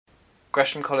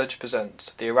Gresham College presents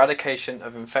The Eradication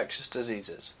of Infectious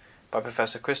Diseases by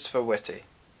Professor Christopher Whitty.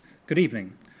 Good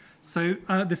evening. So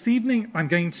this evening I'm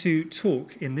going to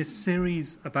talk in this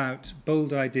series about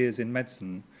bold ideas in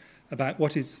medicine about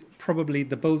what is probably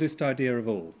the boldest idea of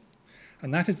all.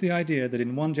 And that is the idea that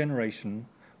in one generation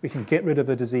we can get rid of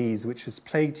a disease which has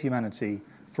plagued humanity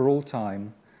for all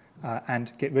time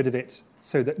and get rid of it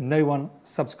so that no one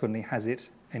subsequently has it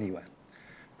anywhere.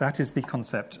 That is the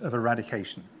concept of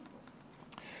eradication.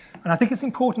 And I think it's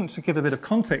important to give a bit of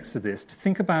context to this, to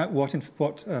think about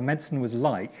what medicine was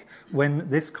like when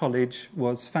this college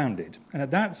was founded. And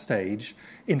at that stage,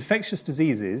 infectious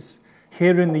diseases,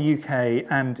 here in the UK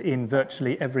and in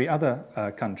virtually every other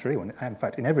country, or in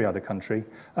fact in every other country,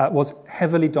 was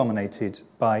heavily dominated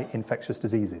by infectious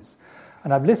diseases.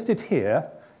 And I've listed here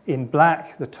in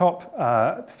black the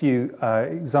top few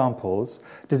examples,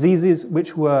 diseases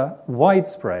which were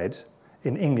widespread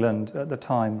in England at the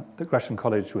time that Gresham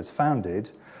College was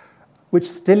founded, which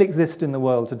still exist in the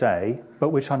world today, but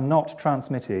which are not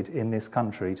transmitted in this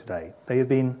country today. They have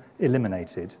been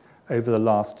eliminated over the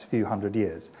last few hundred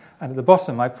years. And at the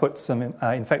bottom, I've put some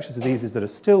infectious diseases that are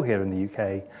still here in the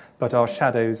UK, but are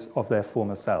shadows of their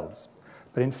former selves.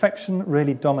 But infection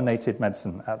really dominated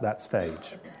medicine at that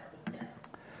stage.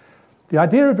 The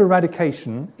idea of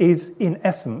eradication is, in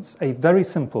essence, a very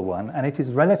simple one, and it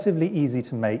is relatively easy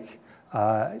to make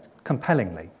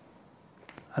compellingly.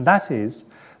 And that is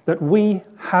that we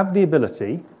have the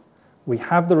ability, we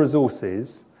have the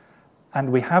resources, and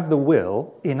we have the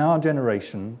will in our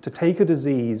generation to take a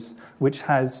disease which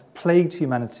has plagued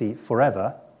humanity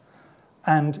forever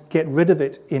and get rid of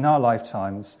it in our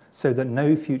lifetimes so that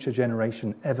no future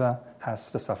generation ever has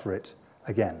to suffer it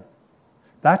again.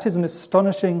 That is an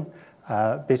astonishing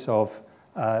bit of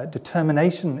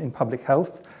determination in public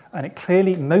health, and it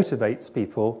clearly motivates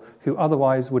people who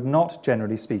otherwise would not,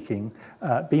 generally speaking,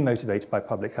 be motivated by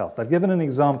public health. I've given an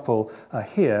example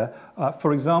here.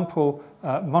 For example,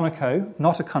 Monaco,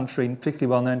 not a country particularly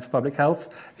well known for public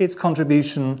health, its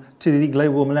contribution to the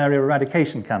global malaria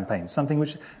eradication campaign, something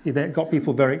which got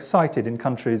people very excited in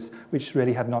countries which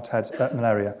really had not had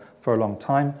malaria for a long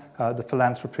time. The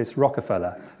philanthropist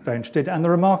Rockefeller, very interested, and the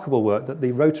remarkable work that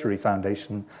the Rotary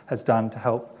Foundation has done to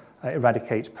help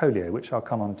eradicate polio, which I'll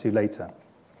come on to later.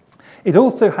 It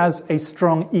also has a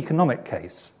strong economic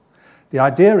case. The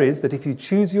idea is that if you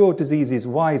choose your diseases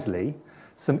wisely,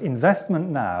 some investment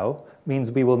now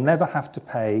means we will never have to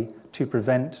pay to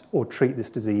prevent or treat this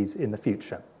disease in the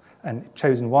future. And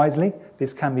chosen wisely,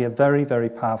 this can be a very, very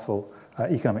powerful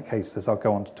economic case, as I'll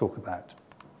go on to talk about.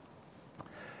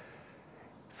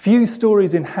 Few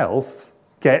stories in health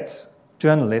get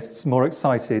journalists more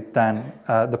excited than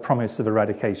the promise of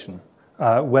eradication,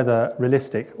 whether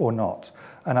realistic or not.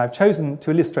 And I've chosen to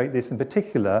illustrate this in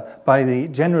particular by the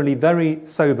generally very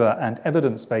sober and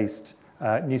evidence-based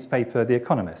newspaper, The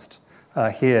Economist,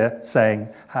 here saying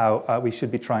how we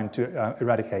should be trying to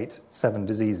eradicate 7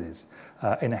 diseases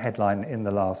in a headline in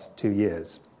the last 2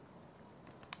 years.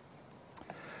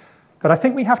 But I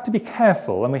think we have to be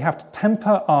careful and we have to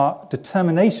temper our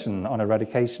determination on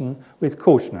eradication with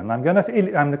caution. And I'm going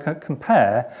to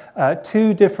compare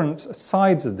 2 different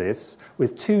sides of this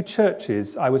with 2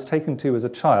 churches I was taken to as a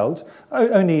child,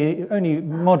 only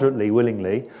moderately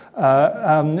willingly,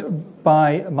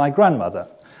 by my grandmother.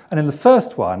 And in the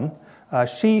first one,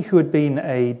 she, who had been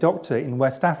a doctor in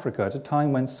West Africa at a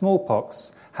time when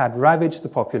smallpox had ravaged the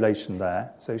population there,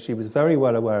 so she was very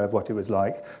well aware of what it was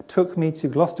like, took me to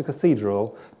Gloucester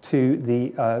Cathedral to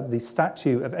the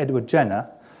statue of Edward Jenner,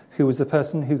 who was the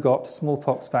person who got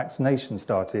smallpox vaccination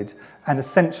started and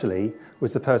essentially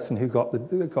was the person who got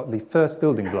the first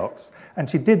building blocks. And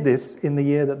she did this in the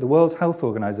year that the World Health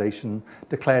Organization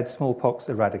declared smallpox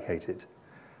eradicated.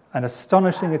 An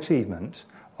astonishing achievement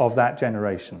of that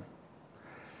generation.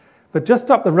 But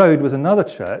just up the road was another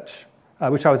church,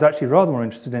 which I was actually rather more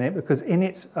interested in it because in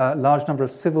it a large number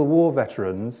of Civil War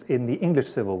veterans in the English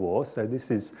Civil War, so this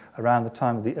is around the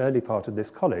time of the early part of this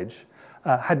college,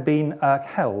 had been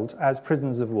held as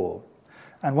prisoners of war.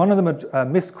 And one of them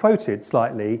had misquoted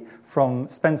slightly from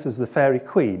Spenser's The Faerie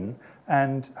Queene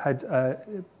and had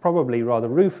probably rather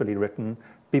ruefully written,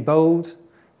 be bold,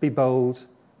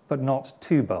 but not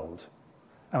too bold.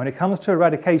 And when it comes to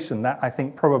eradication, that I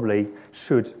think probably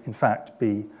should in fact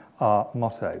be our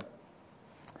motto.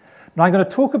 Now I'm going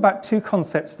to talk about 2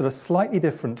 concepts that are slightly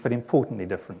different but importantly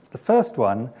different. The first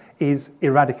one is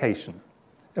eradication.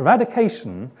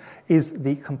 Eradication is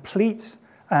the complete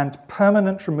and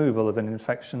permanent removal of an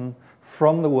infection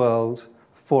from the world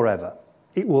forever.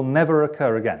 It will never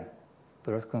occur again.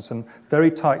 There are some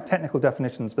very tight technical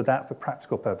definitions, but that, for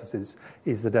practical purposes,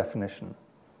 is the definition.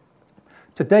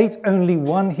 To date, only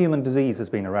one human disease has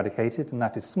been eradicated, and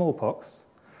that is smallpox,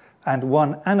 and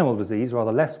one animal disease,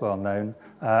 rather less well known,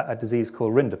 a disease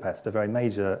called rinderpest, a very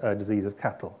major disease of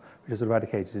cattle, which was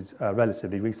eradicated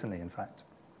relatively recently, in fact.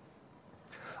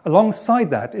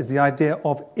 Alongside that is the idea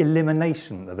of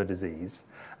elimination of a disease,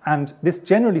 and this,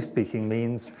 generally speaking,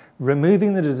 means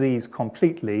removing the disease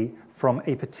completely from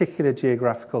a particular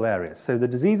geographical area. So the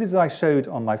diseases I showed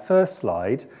on my first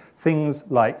slide, things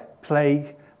like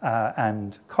plague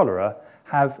and cholera,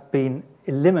 have been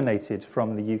eliminated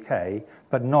from the UK,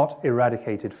 but not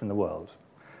eradicated from the world.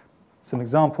 Some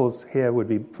examples here would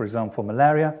be, for example,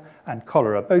 malaria and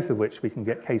cholera, both of which we can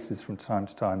get cases from time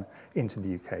to time into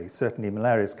the UK. Certainly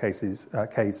malaria's thousands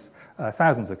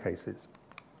of cases.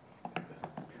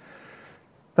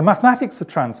 The mathematics of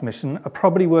transmission are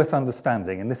probably worth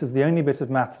understanding, and this is the only bit of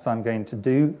maths I'm going to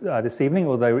do this evening,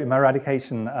 although my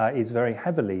eradication is very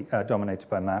heavily dominated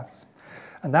by maths,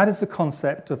 and that is the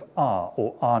concept of R,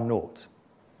 or R naught.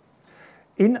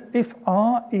 If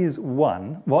R is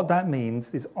 1, what that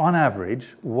means is, on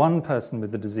average, one person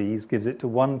with the disease gives it to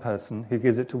one person who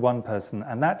gives it to one person,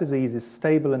 and that disease is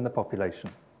stable in the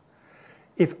population.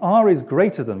 If R is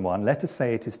greater than 1, let us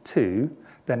say it is 2,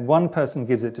 then one person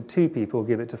gives it to 2 people,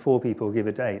 give it to 4 people, give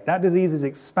it to 8. That disease is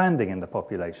expanding in the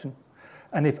population.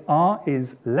 And if R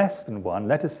is less than 1,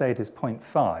 let us say it is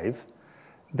 0.5,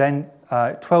 then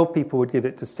 12 people would give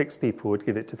it to 6 people, would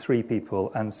give it to 3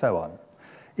 people, and so on.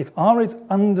 If R is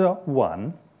under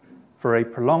 1 for a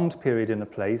prolonged period in a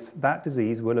place, that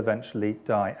disease will eventually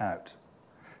die out.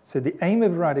 So the aim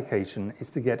of eradication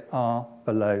is to get R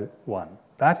below 1.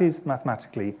 That is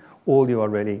mathematically all you are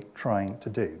really trying to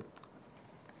do.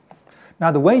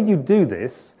 Now, the way you do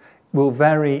this will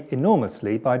vary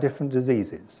enormously by different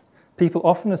diseases. People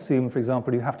often assume, for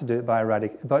example, you have to do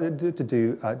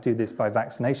it do this by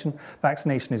vaccination.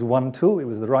 Vaccination is one tool. It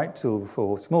was the right tool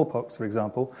for smallpox, for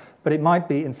example, but it might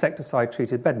be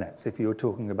insecticide-treated bed nets if you were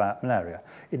talking about malaria.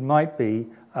 It might be,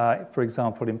 for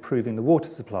example, improving the water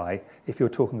supply if you're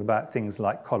talking about things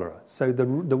like cholera. So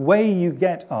the way you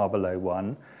get R below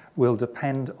 1 will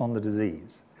depend on the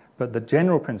disease. But the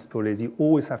general principle is you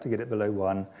always have to get it below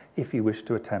 1 if you wish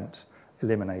to attempt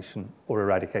elimination or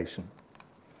eradication.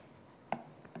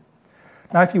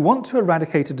 Now, if you want to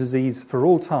eradicate a disease for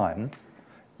all time,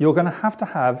 you're going to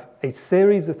have a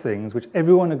series of things which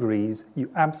everyone agrees you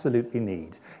absolutely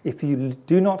need. If you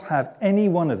do not have any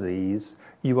one of these,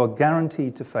 you are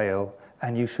guaranteed to fail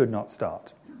and you should not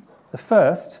start. The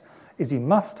first is you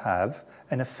must have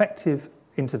an effective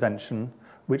intervention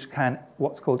which can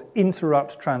what's called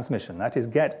interrupt transmission. That is,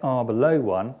 get R below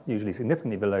 1, usually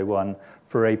significantly below 1,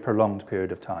 for a prolonged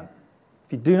period of time.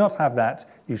 If you do not have that,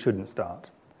 you shouldn't start.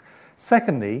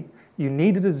 Secondly, you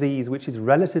need a disease which is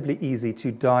relatively easy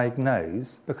to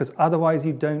diagnose, because otherwise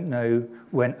you don't know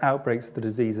when outbreaks of the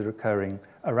disease are occurring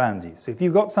around you. So if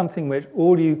you've got something which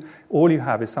all you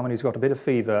have is someone who's got a bit of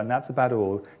fever and that's about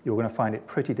all, you're going to find it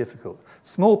pretty difficult.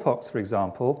 Smallpox, for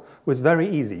example, was very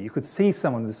easy. You could see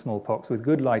someone with smallpox with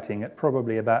good lighting at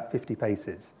probably about 50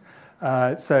 paces.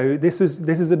 So this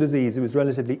is a disease that was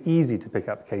relatively easy to pick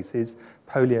up cases.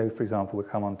 Polio, for example, we'll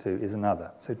come on to, is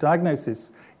another. So diagnosis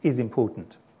is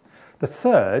important. The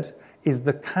third is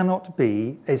there cannot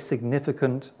be a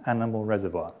significant animal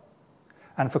reservoir.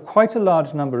 And for quite a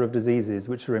large number of diseases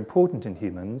which are important in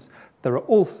humans, there are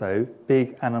also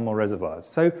big animal reservoirs.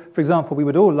 So, for example, we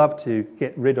would all love to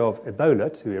get rid of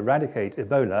Ebola, to eradicate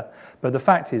Ebola, but the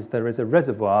fact is there is a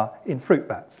reservoir in fruit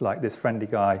bats, like this friendly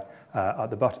guy at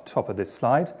the top of this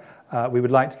slide. We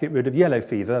would like to get rid of yellow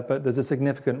fever, but there's a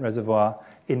significant reservoir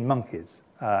in monkeys,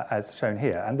 as shown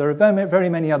here. And there are very, very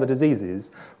many other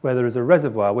diseases where there is a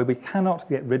reservoir where we cannot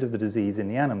get rid of the disease in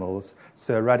the animals,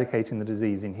 so eradicating the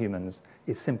disease in humans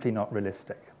is simply not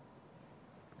realistic.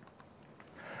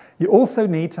 You also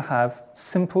need to have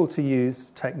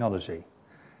simple-to-use technology.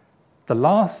 The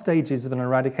last stages of an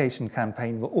eradication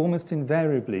campaign will almost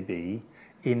invariably be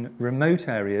in remote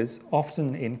areas,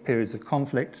 often in periods of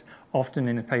conflict, often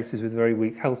in places with very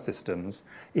weak health systems.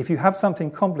 If you have something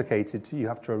complicated you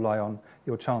have to rely on,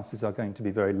 your chances are going to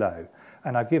be very low.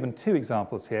 And I've given 2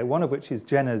 examples here, one of which is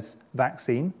Jenner's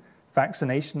vaccination,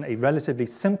 a relatively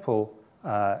simple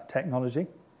technology.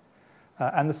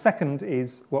 And the second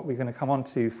is what we're going to come on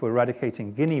to for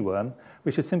eradicating guinea worm,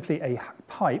 which is simply a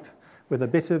pipe with a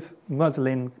bit of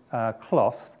muslin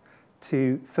cloth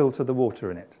to filter the water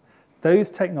in it.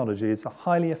 Those technologies are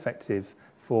highly effective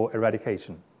for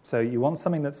eradication. So you want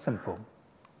something that's simple.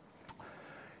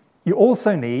 You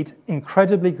also need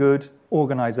incredibly good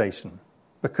organization.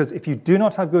 because if you do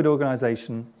not have good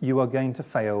organisation, you are going to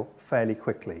fail fairly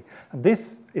quickly. And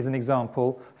this is an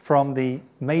example from the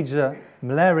major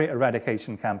malaria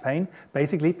eradication campaign.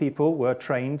 Basically, people were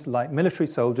trained like military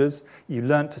soldiers. You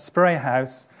learnt to spray a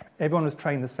house. Everyone was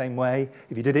trained the same way.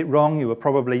 If you did it wrong, you were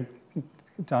probably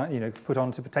put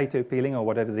onto potato peeling or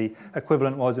whatever the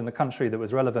equivalent was in the country that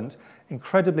was relevant.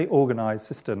 Incredibly organised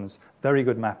systems, very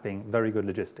good mapping, very good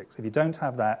logistics. If you don't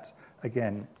have that,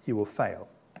 again, you will fail.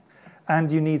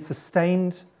 And you need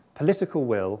sustained political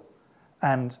will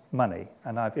and money.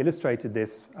 And I've illustrated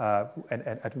this at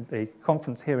a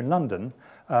conference here in London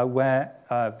where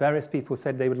various people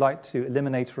said they would like to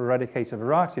eliminate or eradicate a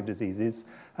variety of diseases.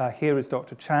 Here is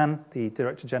Dr. Chan, the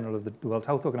Director General of the World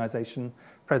Health Organization,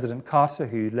 President Carter,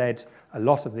 who led a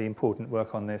lot of the important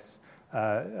work on this,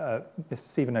 Mr.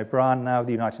 Stephen O'Brien, now of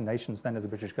the United Nations, then of the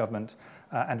British government,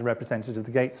 and a representative of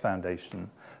the Gates Foundation.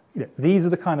 These are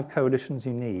the kind of coalitions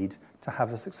you need to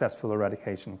have a successful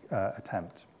eradication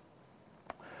attempt.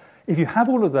 If you have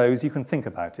all of those, you can think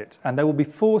about it. And there will be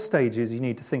 4 stages you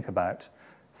need to think about,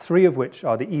 3 of which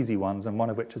are the easy ones, and 1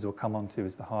 of which, as we'll come on to,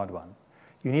 is the hard one.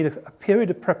 You need a period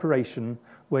of preparation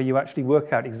where you actually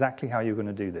work out exactly how you're going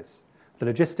to do this. The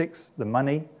logistics, the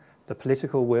money, the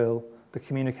political will, the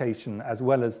communication, as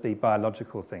well as the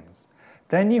biological things.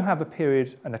 Then you have a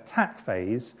period, an attack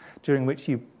phase, during which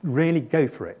you really go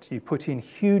for it. You put in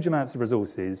huge amounts of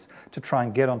resources to try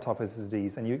and get on top of this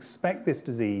disease, and you expect this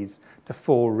disease to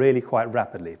fall really quite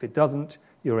rapidly. If it doesn't,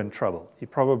 you're in trouble. You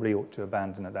probably ought to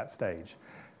abandon at that stage.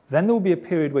 Then there will be a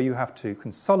period where you have to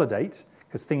consolidate,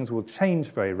 because things will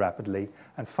change very rapidly,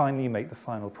 and finally you make the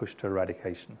final push to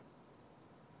eradication.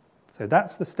 So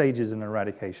that's the stages in an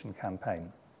eradication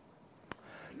campaign.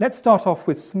 Let's start off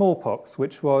with smallpox,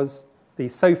 which was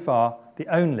so far the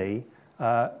only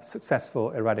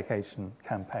successful eradication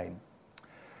campaign.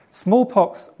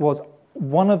 Smallpox was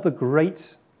one of the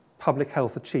great public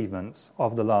health achievements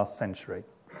of the last century.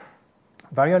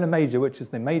 Variola major, which is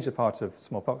the major part of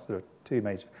smallpox, there are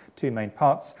two main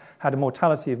parts, had a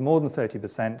mortality of more than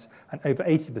 30% and over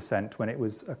 80% when it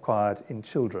was acquired in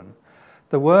children.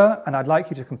 There were, and I'd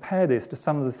like you to compare this to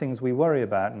some of the things we worry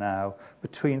about now,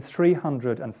 between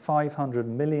 300 and 500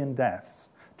 million deaths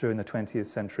during the 20th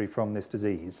century from this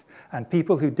disease. And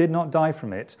people who did not die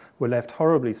from it were left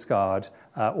horribly scarred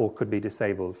or could be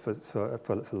disabled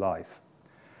for life.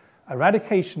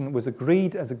 Eradication was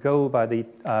agreed as a goal by the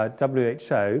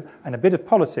WHO, and a bit of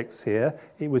politics here.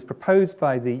 It was proposed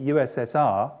by the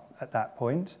USSR at that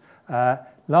point,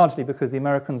 largely because the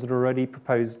Americans had already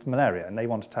proposed malaria, and they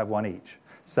wanted to have one each.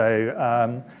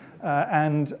 So,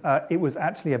 it was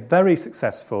actually a very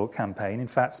successful campaign, in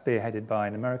fact spearheaded by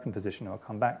an American physician who I'll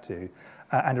come back to,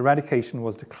 and eradication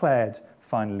was declared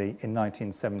finally in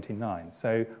 1979,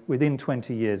 so within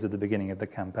 20 years of the beginning of the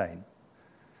campaign.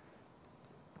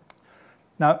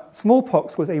 Now,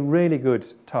 smallpox was a really good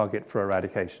target for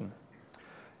eradication.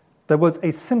 There was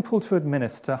a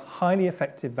simple-to-administer, highly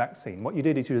effective vaccine. What you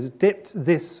did is you just dipped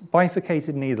this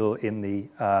bifurcated needle in the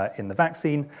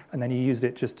vaccine, and then you used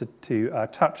it just to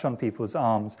touch on people's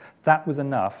arms. That was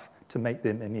enough to make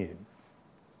them immune.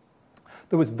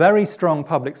 There was very strong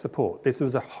public support. This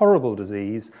was a horrible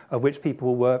disease of which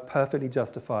people were perfectly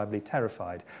justifiably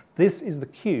terrified. This is the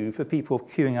cue for people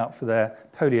queuing up for their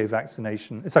polio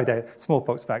vaccination, their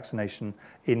smallpox vaccination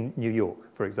in New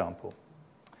York, for example.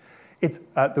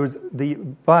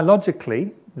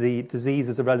 Biologically, the disease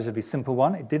is a relatively simple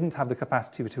one. It didn't have the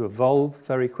capacity to evolve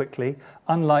very quickly,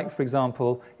 unlike, for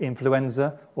example,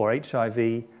 influenza or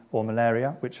HIV or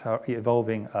malaria, which are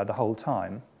evolving the whole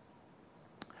time.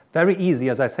 Very easy,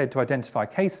 as I said, to identify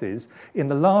cases. In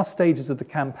the last stages of the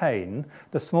campaign,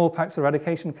 the smallpox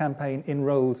eradication campaign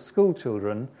enrolled school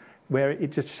children, where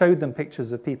it just showed them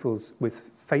pictures of people with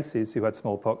faces who had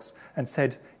smallpox and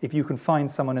said, if you can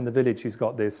find someone in the village who's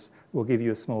got this, we'll give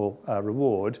you a small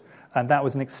reward. And that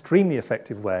was an extremely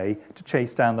effective way to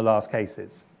chase down the last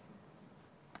cases.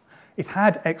 It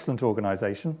had excellent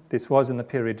organisation. This was in the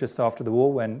period just after the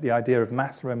war when the idea of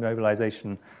mass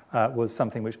mobilisation was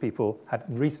something which people had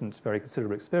recent, very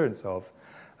considerable experience of.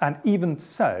 And even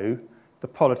so, the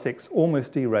politics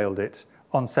almost derailed it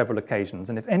on several occasions.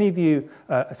 And if any of you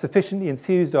are sufficiently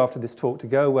enthused after this talk to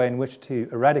go away and wish to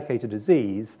eradicate a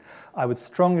disease, I would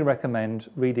strongly recommend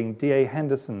reading D.A.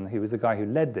 Henderson, who was the guy who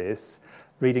led this,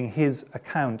 reading his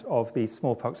account of the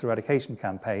smallpox eradication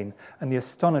campaign and the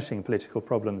astonishing political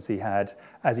problems he had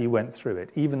as he went through it,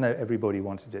 even though everybody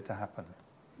wanted it to happen.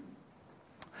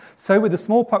 So with the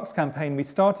smallpox campaign, we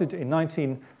started in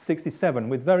 1967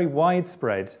 with very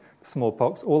widespread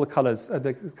smallpox, all the colours,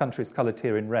 the countries coloured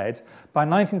here in red. By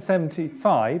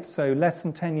 1975, so less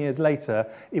than 10 years later,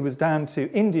 it was down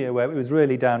to India, where it was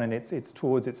really down in its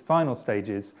towards its final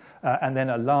stages, and then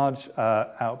a large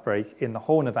outbreak in the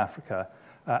Horn of Africa.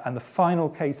 And the final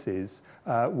cases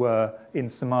were in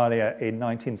Somalia in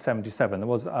 1977. There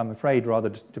was, I'm afraid, rather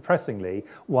depressingly,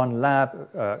 one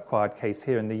lab-acquired case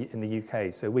here in the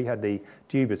UK. So we had the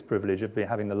dubious privilege of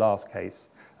having the last case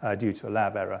due to a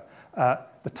lab error.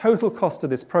 The total cost of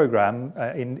this program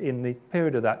in the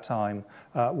period of that time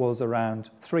was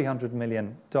around $300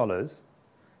 million.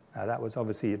 That was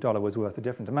obviously, a dollar was worth a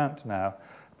different amount now.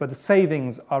 But the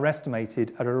savings are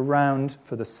estimated at around,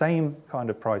 for the same kind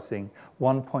of pricing,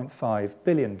 $1.5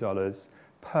 billion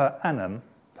per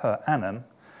annum,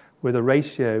 with a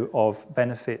ratio of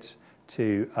benefit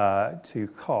to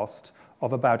cost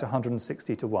of about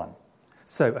 160 to 1.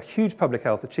 So a huge public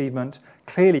health achievement,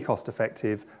 clearly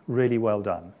cost-effective, really well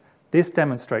done. This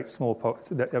demonstrates smallpox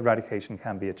that eradication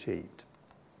can be achieved.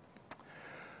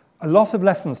 A lot of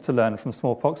lessons to learn from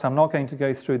smallpox. I'm not going to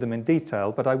go through them in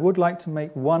detail, but I would like to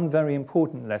make one very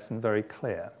important lesson very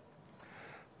clear.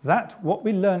 That what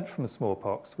we learned from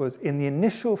smallpox was in the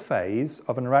initial phase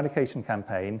of an eradication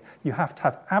campaign, you have to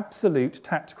have absolute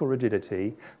tactical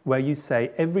rigidity where you say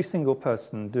every single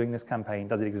person doing this campaign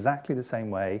does it exactly the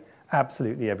same way,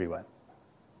 absolutely everywhere.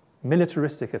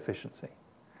 Militaristic efficiency.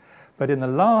 But in the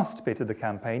last bit of the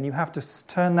campaign, you have to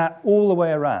turn that all the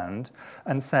way around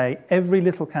and say every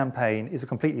little campaign is a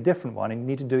completely different one and you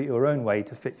need to do it your own way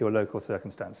to fit your local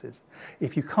circumstances.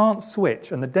 If you can't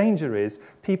switch, and the danger is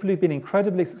people who've been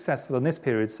incredibly successful in this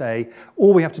period say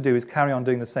all we have to do is carry on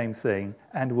doing the same thing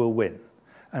and we'll win.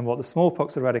 And what the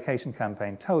smallpox eradication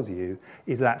campaign tells you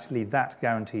is actually that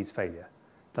guarantees failure.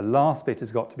 The last bit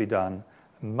has got to be done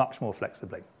much more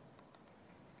flexibly.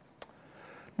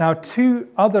 Now, two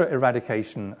other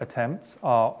eradication attempts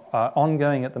are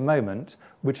ongoing at the moment,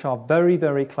 which are very,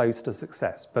 very close to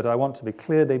success. But I want to be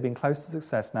clear, they've been close to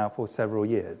success now for several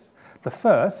years. The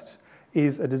first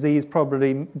is a disease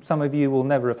probably some of you will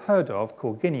never have heard of,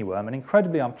 called guinea worm, an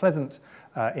incredibly unpleasant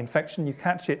infection. You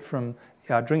catch it from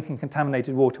drinking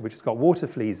contaminated water, which has got water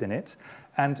fleas in it.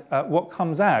 And what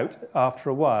comes out after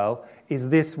a while is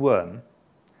this worm,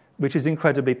 which is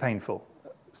incredibly painful.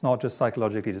 It's not just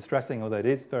psychologically distressing, although it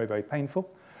is very, very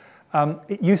painful.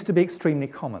 It used to be extremely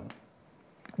common.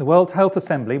 The World Health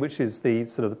Assembly, which is the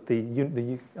sort of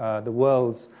the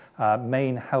world's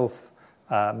main health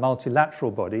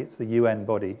multilateral body, it's the UN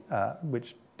body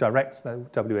which directs the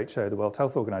WHO, the World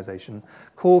Health Organization,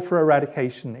 called for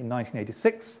eradication in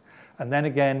 1986, and then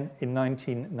again in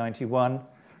 1991,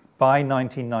 by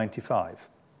 1995.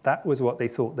 That was what they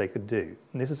thought they could do.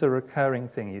 And this is a recurring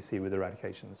thing you see with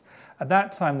eradications. At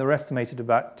that time, they were estimated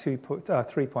about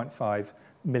 3.5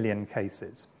 million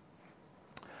cases.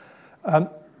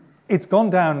 It's gone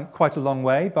down quite a long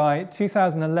way. By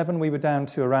 2011, we were down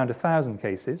to around 1,000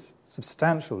 cases,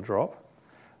 substantial drop.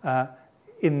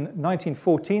 In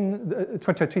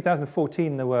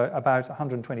 2014, there were about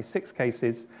 126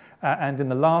 cases. And in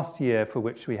the last year, for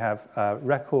which we have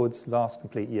records, last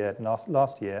complete year,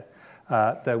 last year,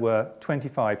 there were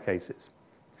 25 cases.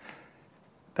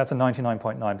 That's a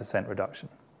 99.9% reduction.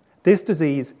 This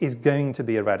disease is going to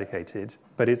be eradicated,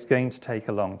 but it's going to take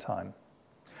a long time.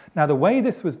 Now, the way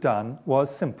this was done was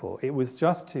simple. It was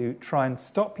just to try and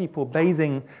stop people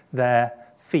bathing their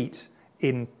feet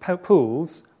in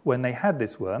pools when they had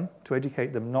this worm, to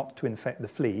educate them not to infect the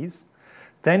fleas,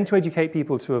 then to educate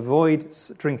people to avoid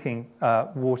drinking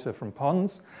water from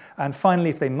ponds, and finally,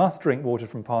 if they must drink water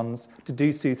from ponds, to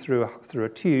do so through a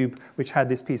tube which had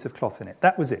this piece of cloth in it.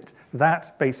 That was it.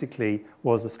 That basically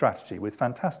was the strategy, with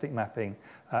fantastic mapping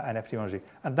and epidemiology.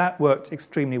 And that worked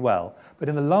extremely well. But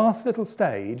in the last little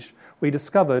stage, we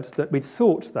discovered that we'd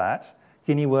thought that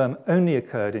guinea worm only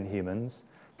occurred in humans,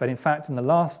 but in fact, in the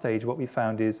last stage, what we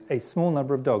found is a small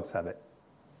number of dogs have it.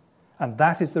 And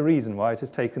that is the reason why it has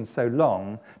taken so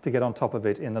long to get on top of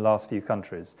it in the last few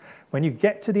countries. When you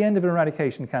get to the end of an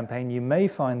eradication campaign, you may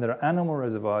find there are animal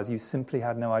reservoirs you simply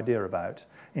had no idea about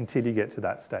until you get to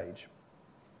that stage.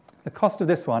 The cost of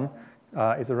this one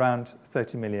is around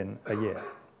 30 million a year.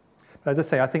 But as I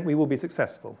say, I think we will be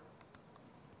successful.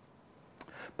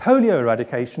 Polio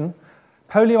eradication.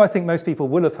 Polio, I think most people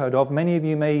will have heard of. Many of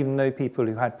you may even know people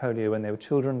who had polio when they were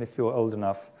children, if you're old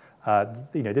enough.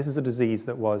 This is a disease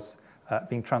that was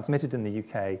being transmitted in the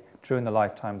UK during the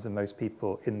lifetimes of most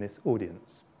people in this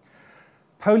audience.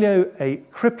 Polio, a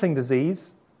crippling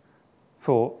disease,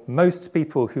 for most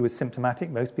people who are symptomatic.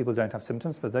 Most people don't have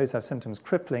symptoms, but those who have symptoms,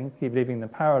 crippling, leaving them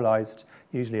paralyzed,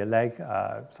 usually a leg,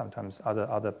 sometimes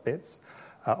other bits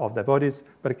of their bodies,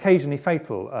 but occasionally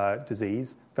fatal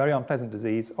disease, very unpleasant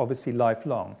disease, obviously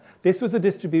lifelong. This was a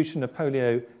distribution of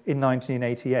polio in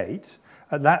 1988.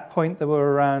 At that point, there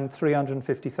were around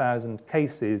 350,000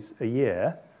 cases a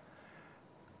year.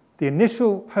 The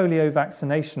initial polio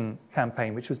vaccination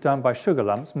campaign, which was done by Sugar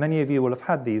Lumps, many of you will have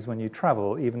had these when you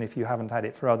travel, even if you haven't had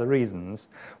it for other reasons,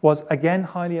 was again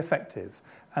highly effective.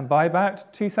 And by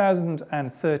about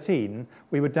 2013,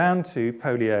 we were down to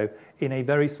polio in a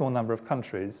very small number of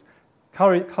countries,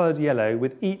 coloured yellow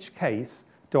with each case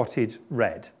dotted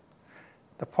red.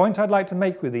 The point I'd like to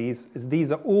make with these is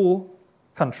these are all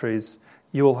countries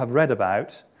you will have read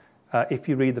about if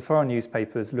you read the foreign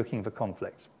newspapers looking for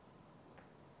conflict.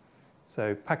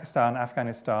 So Pakistan,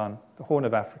 Afghanistan, the Horn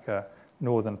of Africa,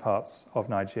 northern parts of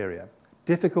Nigeria.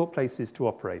 Difficult places to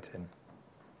operate in.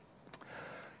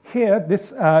 Here,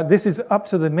 this is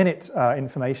up-to-the-minute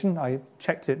information. I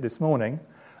checked it this morning.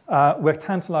 We're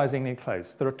tantalizingly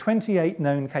close. There are 28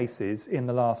 known cases in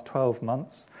the last 12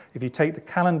 months. If you take the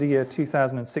calendar year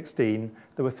 2016,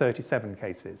 there were 37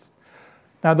 cases.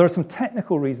 Now, there are some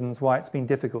technical reasons why it's been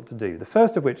difficult to do. The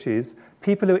first of which is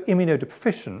people who are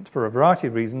immunodeficient for a variety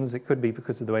of reasons. It could be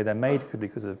because of the way they're made, it could be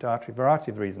because of a variety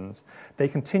of reasons. They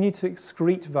continue to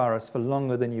excrete virus for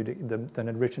longer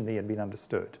than originally had been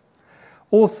understood.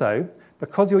 Also,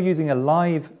 because you're using a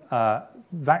live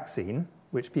vaccine,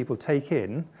 which people take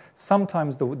in,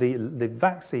 sometimes the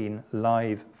vaccine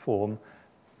live form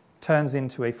turns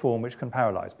into a form which can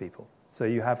paralyze people. So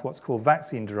you have what's called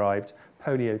vaccine-derived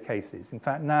polio cases. In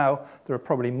fact, now there are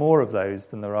probably more of those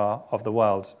than there are of the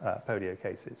wild polio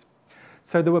cases.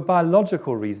 So there were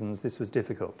biological reasons this was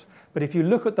difficult. But if you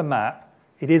look at the map,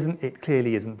 it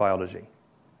clearly isn't biology.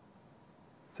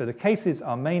 So the cases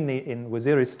are mainly in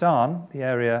Waziristan, the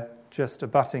area just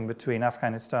abutting between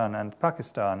Afghanistan and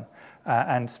Pakistan,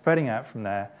 and spreading out from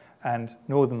there, and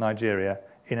northern Nigeria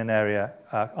in an area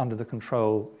under the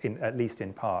control, at least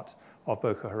in part, of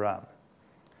Boko Haram.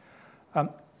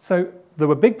 So there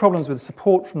were big problems with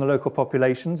support from the local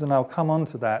populations, and I'll come on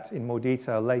to that in more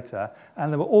detail later.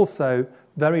 And there were also,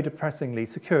 very depressingly,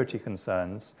 security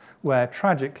concerns, where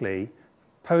tragically,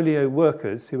 polio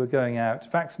workers who were going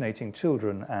out vaccinating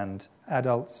children and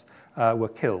adults were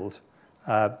killed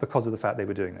because of the fact they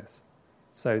were doing this.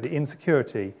 So the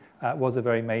insecurity was a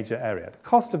very major area. The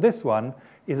cost of this one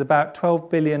is about $12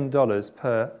 billion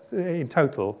in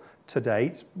total to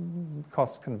date.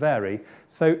 Costs can vary.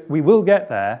 So we will get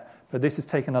there, but this has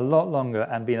taken a lot longer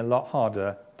and been a lot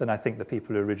harder than I think the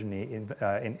people who originally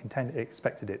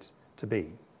expected it to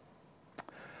be.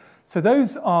 So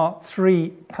those are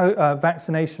three three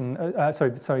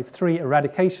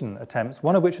eradication attempts,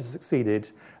 one of which has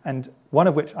succeeded, and one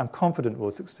of which I'm confident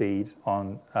will succeed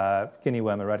on guinea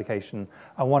worm eradication,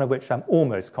 and one of which I'm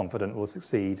almost confident will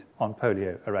succeed on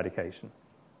polio eradication.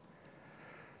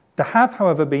 There have,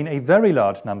 however, been a very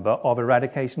large number of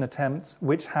eradication attempts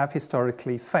which have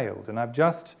historically failed, and I've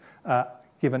just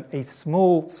given a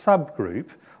small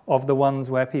subgroup of the ones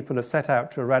where people have set out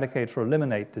to eradicate or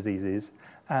eliminate diseases,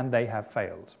 and they have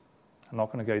failed. I'm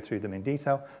not going to go through them in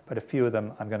detail, but a few of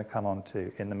them I'm going to come on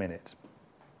to in a minute.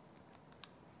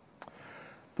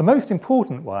 The most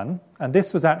important one, and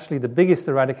this was actually the biggest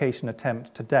eradication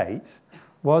attempt to date,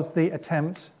 was the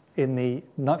attempt from the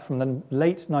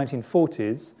late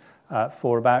 1940s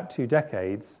for about 2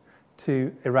 decades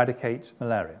to eradicate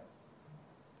malaria.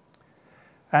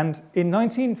 And in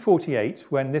 1948,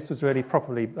 when this was really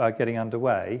properly getting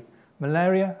underway,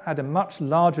 malaria had a much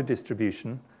larger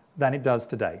distribution than it does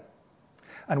today.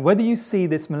 And whether you see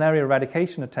this malaria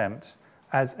eradication attempt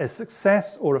as a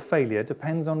success or a failure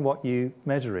depends on what you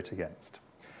measure it against.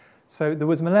 So there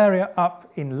was malaria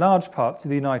up in large parts of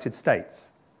the United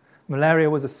States. Malaria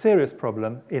was a serious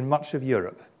problem in much of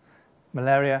Europe.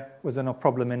 Malaria was a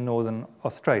problem in northern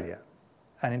Australia,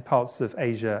 and in parts of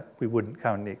Asia we wouldn't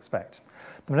currently expect.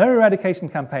 The malaria eradication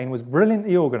campaign was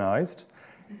brilliantly organised.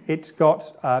 It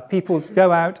got people to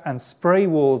go out and spray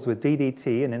walls with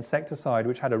DDT, an insecticide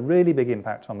which had a really big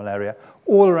impact on malaria,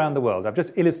 all around the world. I've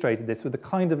just illustrated this with the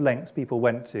kind of lengths people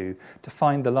went to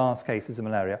find the last cases of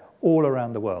malaria all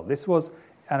around the world. This was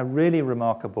a really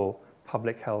remarkable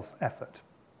public health effort.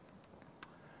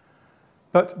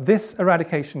 But this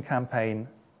eradication campaign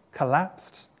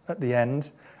collapsed at the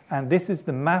end, and this is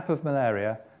the map of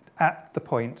malaria at the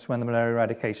point when the malaria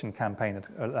eradication campaign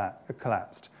had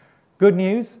collapsed. Good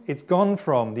news, it's gone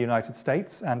from the United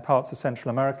States and parts of Central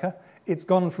America. It's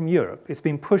gone from Europe. It's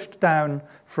been pushed down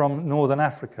from Northern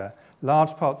Africa.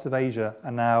 Large parts of Asia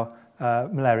are now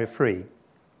malaria-free,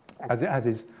 as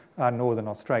is northern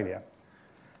Australia.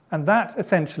 And that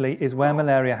essentially is where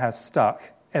malaria has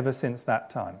stuck ever since that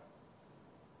time.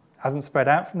 Hasn't spread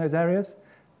out from those areas,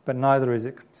 but neither is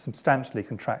it substantially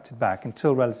contracted back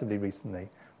until relatively recently,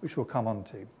 which we'll come on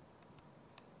to.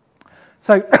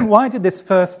 So why did this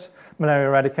first malaria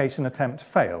eradication attempt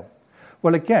fail?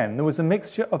 Well, again, there was a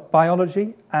mixture of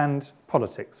biology and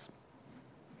politics.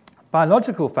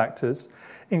 Biological factors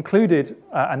included,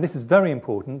 and this is very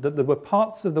important, that there were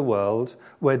parts of the world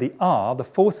where the R, the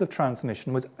force of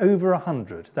transmission, was over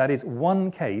 100. That is,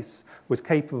 one case was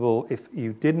capable, if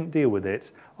you didn't deal with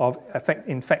it, of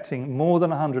infecting more than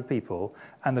 100 people,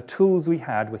 and the tools we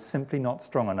had were simply not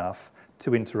strong enough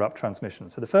to interrupt transmission.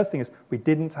 So the first thing is we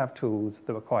didn't have tools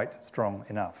that were quite strong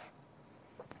enough.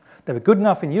 They were good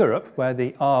enough in Europe, where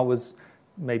the R was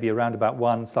maybe around about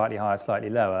 1, slightly higher, slightly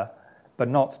lower, but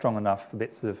not strong enough for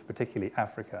bits of particularly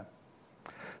Africa.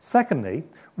 Secondly,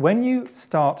 when you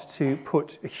start to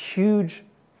put a huge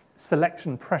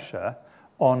selection pressure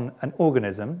on an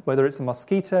organism, whether it's a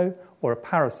mosquito or a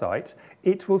parasite,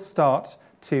 it will start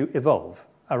to evolve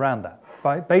around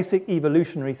that. Basic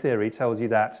evolutionary theory tells you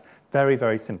that very,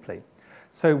 very simply.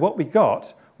 So what we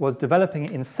got was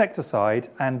developing insecticide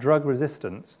and drug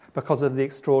resistance because of the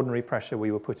extraordinary pressure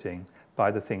we were putting by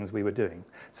the things we were doing.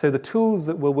 So the tools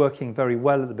that were working very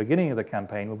well at the beginning of the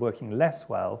campaign were working less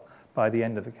well by the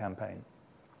end of the campaign.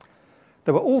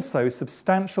 There were also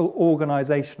substantial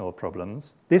organizational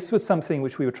problems. This was something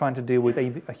which we were trying to deal with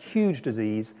a huge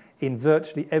disease in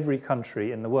virtually every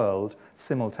country in the world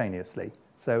simultaneously.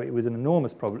 So it was an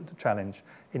enormous challenge.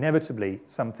 Inevitably,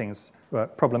 some things were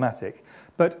problematic.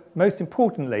 But most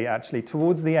importantly, actually,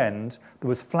 towards the end, there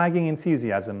was flagging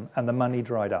enthusiasm and the money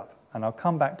dried up. And I'll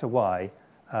come back to why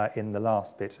in the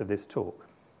last bit of this talk.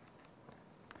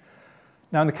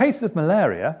 Now, in the case of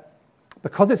malaria,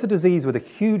 because it's a disease with a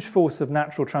huge force of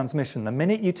natural transmission, the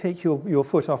minute you take your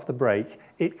foot off the brake,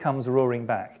 it comes roaring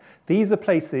back. These are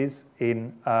places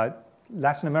in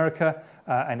Latin America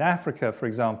and Africa, for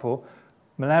example.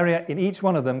 Malaria in each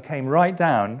one of them came right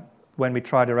down when we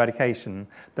tried eradication.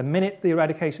 The minute the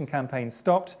eradication campaign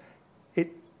stopped,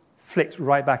 it flicked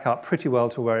right back up pretty well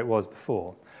to where it was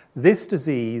before. This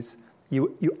disease,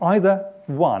 you either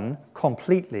won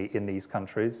completely in these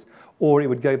countries, or it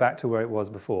would go back to where it was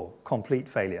before, complete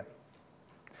failure.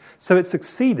 So it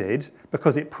succeeded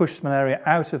because it pushed malaria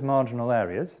out of marginal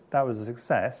areas. That was a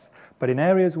success. But in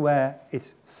areas where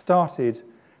it started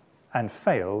and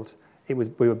failed,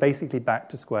 we were basically back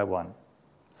to square one.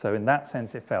 So in that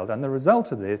sense, it failed. And the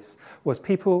result of this was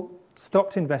people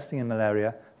stopped investing in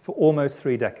malaria for almost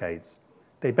 3 decades.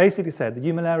 They basically said,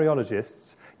 you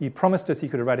malariologists, you promised us you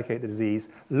could eradicate the disease.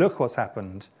 Look what's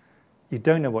happened. You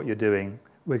don't know what you're doing.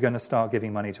 We're going to start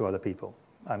giving money to other people.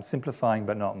 I'm simplifying,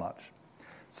 but not much.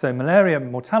 So malaria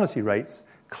mortality rates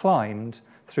climbed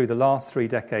through the last 3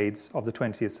 decades of the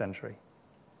 20th century.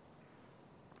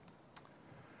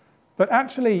 But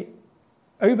actually,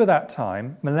 over that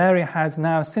time, malaria has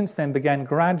now since then began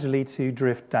gradually to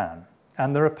drift down.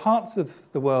 And there are parts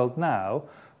of the world now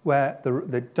where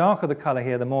the darker the colour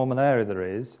here, the more malaria there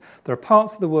is. There are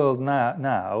parts of the world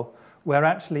now where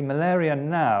actually malaria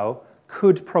now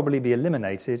could probably be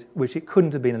eliminated, which it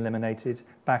couldn't have been eliminated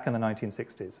back in the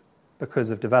 1960s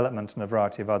because of development and a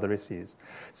variety of other issues.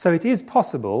 So it is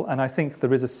possible, and I think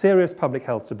there is a serious public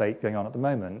health debate going on at the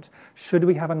moment, should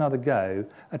we have another go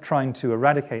at trying to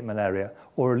eradicate malaria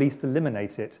or at least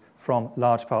eliminate it from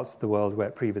large parts of the world where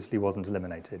it previously wasn't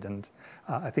eliminated? And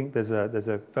I think there's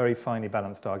a very finely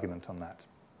balanced argument on that.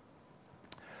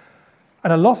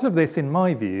 And a lot of this, in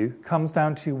my view, comes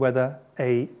down to whether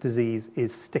a disease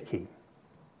is sticky.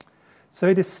 So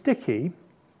it is sticky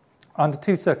under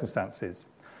 2 circumstances.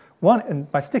 One,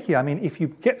 and by sticky, I mean if you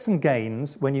get some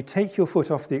gains, when you take your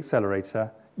foot off the accelerator,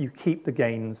 you keep the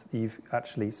gains you've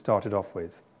actually started off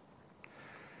with.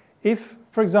 If,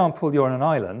 for example, you're on an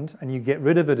island and you get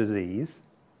rid of a disease,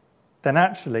 then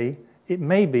actually it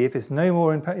may be, if no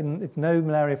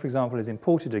malaria, for example, is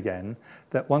imported again,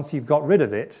 that once you've got rid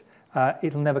of it,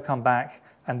 it'll never come back,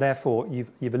 and therefore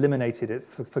you've eliminated it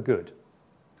for good.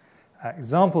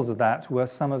 Examples of that were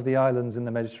some of the islands in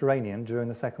the Mediterranean during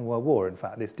the Second World War, in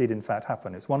fact. This did, in fact,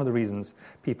 happen. It's one of the reasons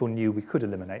people knew we could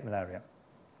eliminate malaria.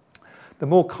 The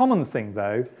more common thing,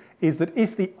 though, is that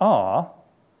if the R,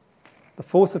 the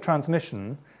force of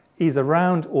transmission, is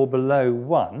around or below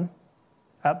 1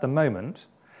 at the moment,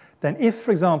 then if, for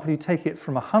example, you take it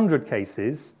from 100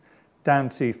 cases down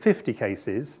to 50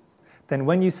 cases, then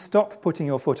when you stop putting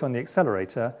your foot on the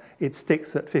accelerator, it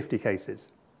sticks at 50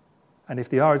 cases. And if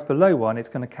the R is below 1, it's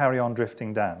going to carry on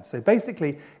drifting down. So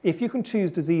basically, if you can choose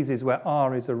diseases where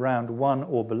R is around 1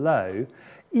 or below,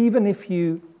 even if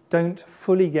you don't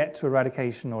fully get to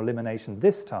eradication or elimination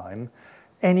this time,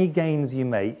 any gains you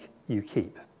make, you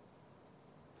keep.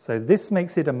 So this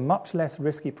makes it a much less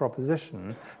risky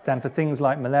proposition than for things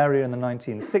like malaria in the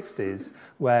 1960s,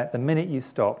 where the minute you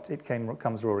stopped, it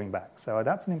comes roaring back. So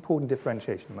that's an important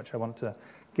differentiation, which I want to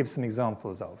give some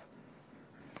examples of.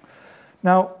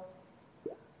 Now,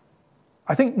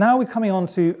 I think now we're coming on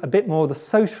to a bit more the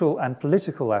social and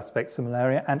political aspects of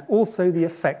malaria and also the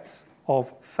effects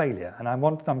of failure. And I'm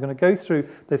going to go through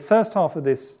the first half of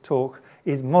this talk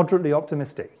is moderately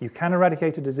optimistic. You can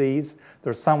eradicate a disease.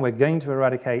 There are some we're going to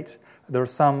eradicate. There are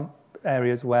some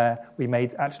areas where we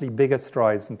made actually bigger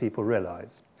strides than people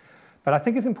realize. But I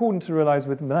think it's important to realize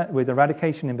with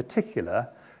eradication in particular,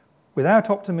 without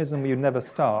optimism we would never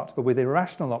start, but with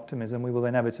irrational optimism we will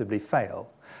inevitably fail.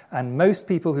 And most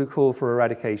people who call for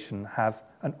eradication have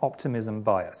an optimism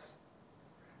bias.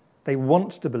 They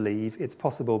want to believe it's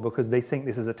possible because they think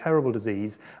this is a terrible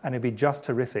disease and it'd be just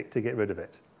terrific to get rid of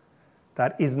it.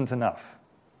 That isn't enough.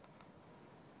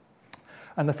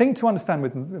 And the thing to understand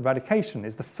with eradication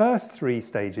is the first 3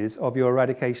 stages of your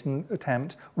eradication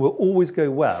attempt will always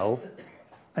go well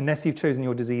unless you've chosen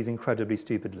your disease incredibly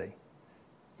stupidly.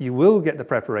 You will get the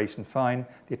preparation fine,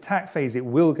 the attack phase it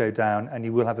will go down, and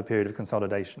you will have a period of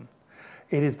consolidation.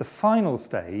 It is the final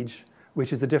stage,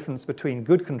 which is the difference between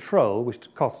good control,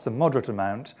 which costs a moderate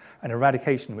amount, and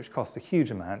eradication, which costs a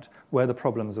huge amount, where the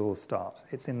problems all start.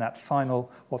 It's in that final,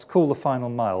 what's called the final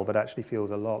mile, but actually feels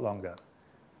a lot longer.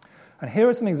 And here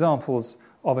are some examples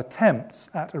of attempts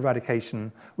at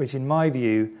eradication, which in my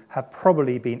view have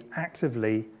probably been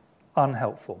actively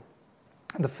unhelpful.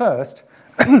 The first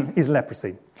is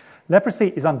leprosy. Leprosy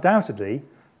is undoubtedly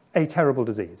a terrible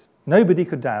disease. Nobody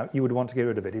could doubt you would want to get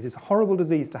rid of it. It is a horrible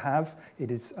disease to have.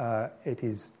 It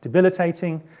is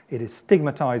debilitating. It is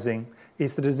stigmatizing.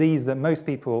 It's the disease that most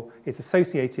people, it's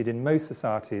associated in most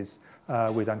societies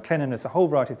with uncleanliness, a whole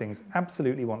variety of things,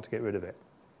 absolutely want to get rid of it.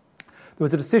 There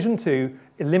was a decision to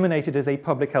eliminate it as a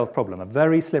public health problem, a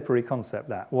very slippery concept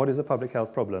that. What is a public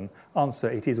health problem? Answer,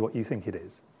 it is what you think it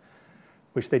is,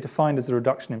 which they defined as a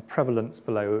reduction in prevalence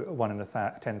below 1 in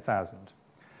 10,000.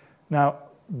 Now,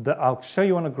 I'll show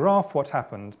you on a graph what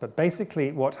happened, but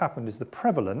basically what happened is the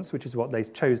prevalence, which is what they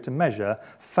chose to measure,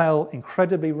 fell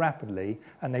incredibly rapidly,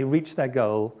 and they reached their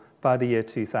goal by the year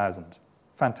 2000.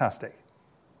 Fantastic.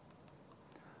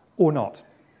 Or not.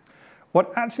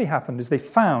 What actually happened is they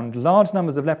found large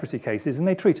numbers of leprosy cases and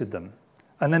they treated them.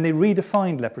 And then they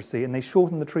redefined leprosy and they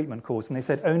shortened the treatment course and they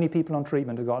said only people on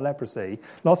treatment have got leprosy.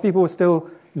 Lots of people were still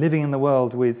living in the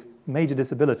world with major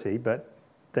disability, but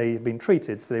they've been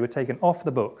treated, so they were taken off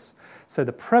the books. So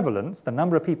the prevalence, the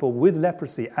number of people with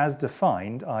leprosy as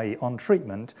defined, i.e. on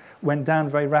treatment, went down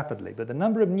very rapidly. But the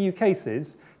number of new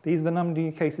cases, these are the number of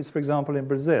new cases, for example, in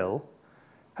Brazil,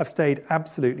 have stayed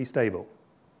absolutely stable.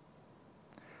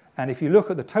 And if you look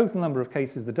at the total number of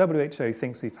cases the WHO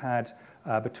thinks we've had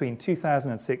between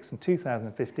 2006 and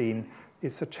 2015,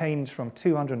 it's a change from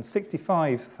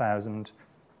 265,000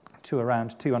 to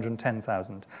around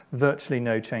 210,000. Virtually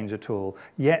no change at all.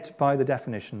 Yet, by the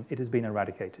definition, it has been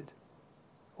eradicated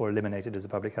or eliminated as a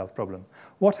public health problem.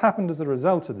 What happened as a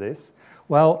result of this?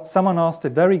 Well, someone asked a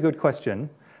very good question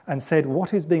and said,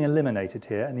 what is being eliminated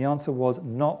here? And the answer was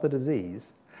not the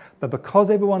disease. But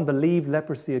because everyone believed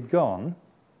leprosy had gone,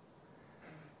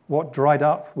 what dried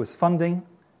up was funding,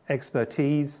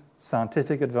 expertise,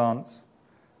 scientific advance,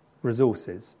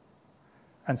 resources.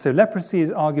 And so leprosy is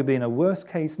arguably in a worse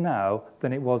case now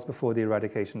than it was before the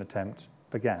eradication attempt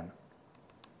began.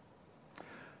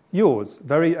 Yaws,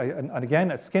 and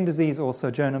again, a skin disease, also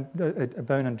a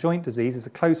bone and joint disease, is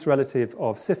a close relative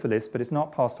of syphilis, but it's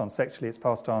not passed on sexually, it's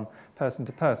passed on person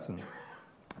to person.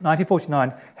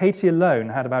 1949, Haiti alone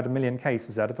had about 1 million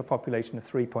cases out of a population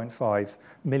of 3.5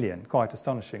 million. Quite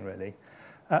astonishing, really.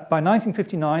 By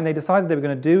 1959, they decided they were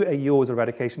going to do a yaws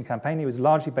eradication campaign. It was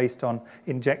largely based on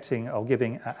injecting or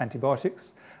giving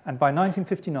antibiotics. And by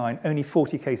 1959, only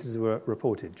 40 cases were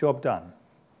reported. Job done.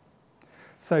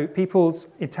 So people's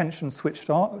attention switched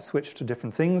to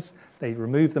different things. They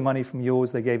removed the money from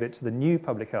yaws. They gave it to the new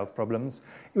public health problems.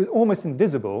 It was almost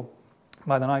invisible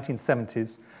by the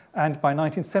 1970s. And by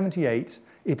 1978,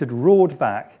 it had roared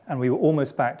back, and we were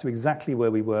almost back to exactly where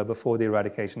we were before the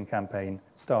eradication campaign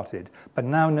started. But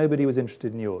now nobody was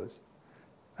interested in yaws.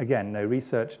 Again, no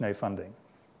research, no funding.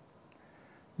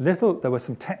 There were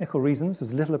some technical reasons. There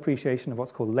was little appreciation of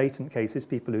what's called latent cases,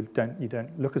 people who you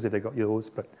don't look as if they've got yaws,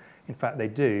 but in fact they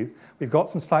do. We've got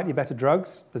some slightly better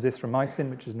drugs, azithromycin,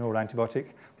 which is an oral antibiotic.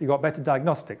 We've got better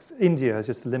diagnostics. India has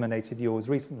just eliminated yaws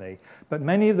recently. But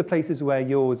many of the places where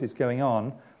yaws is going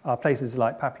on are places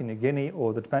like Papua New Guinea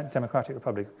or the Democratic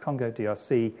Republic of Congo,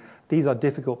 DRC. These are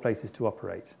difficult places to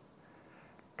operate.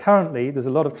 Currently, there's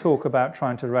a lot of talk about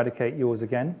trying to eradicate yaws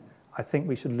again. I think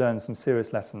we should learn some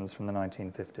serious lessons from the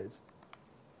 1950s.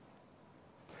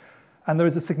 And there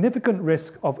is a significant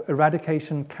risk of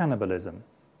eradication cannibalism.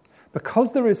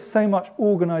 Because there is so much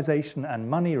organisation and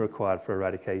money required for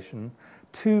eradication,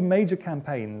 2 major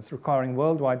campaigns requiring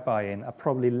worldwide buy-in are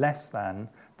probably less than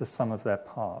the sum of their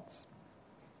parts.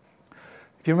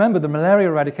 If you remember, the malaria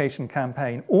eradication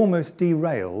campaign almost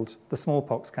derailed the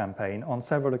smallpox campaign on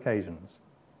several occasions.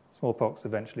 Smallpox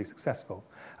eventually successful.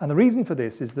 And the reason for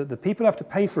this is that the people who have to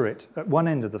pay for it at one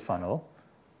end of the funnel,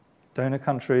 donor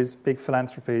countries, big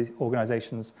philanthropy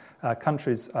organizations,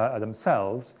 countries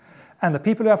themselves, and the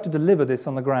people who have to deliver this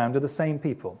on the ground are the same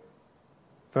people.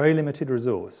 Very limited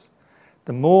resource.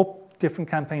 The more different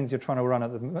campaigns you're trying to run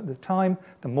at the time,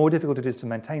 the more difficult it is to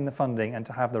maintain the funding and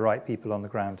to have the right people on the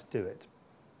ground to do it.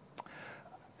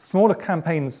 Smaller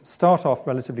campaigns start off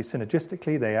relatively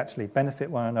synergistically. They actually benefit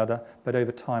one another, but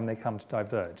over time they come to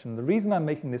diverge. And the reason I'm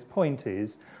making this point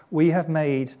is we have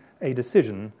made a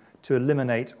decision to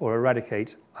eliminate or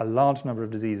eradicate a large number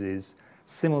of diseases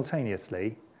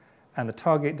simultaneously, and the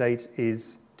target date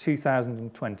is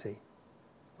 2020.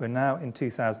 We're now in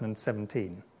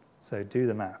 2017, so do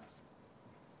the maths.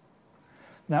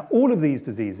 Now, all of these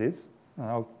diseases, and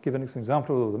I'll give an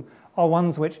example of all of them, are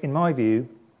ones which, in my view,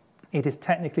 it is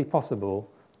technically possible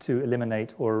to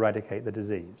eliminate or eradicate the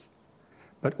disease.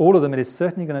 But all of them, it is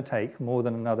certainly going to take more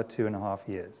than another 2.5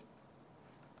 years.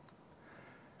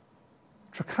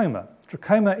 Trachoma.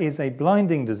 Trachoma is a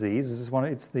blinding disease.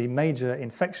 It's the major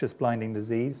infectious blinding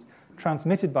disease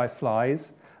transmitted by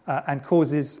flies and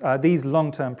causes these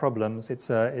long-term problems. It's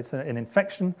an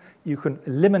infection. You can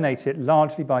eliminate it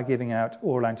largely by giving out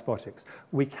oral antibiotics.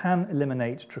 We can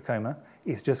eliminate trachoma.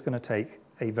 It's just going to take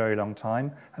a very long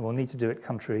time, and we'll need to do it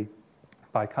country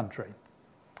by country.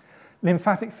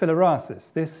 Lymphatic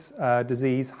filariasis. This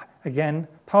disease, again,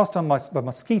 passed on by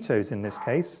mosquitoes in this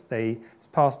case. They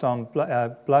passed on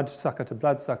bloodsucker to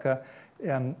bloodsucker.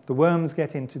 The worms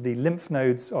get into the lymph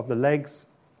nodes of the legs,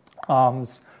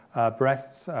 arms,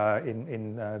 breasts,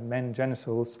 in men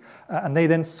genitals, and they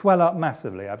then swell up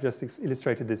massively. I've just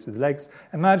illustrated this with legs.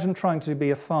 Imagine trying to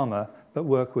be a farmer but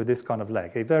work with this kind of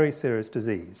leg, a very serious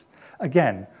disease.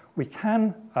 Again, we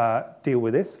can deal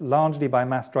with this largely by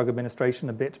mass drug administration,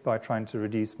 a bit by trying to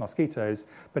reduce mosquitoes,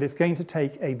 but it's going to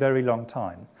take a very long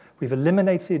time. We've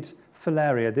eliminated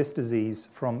filaria, this disease,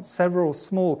 from several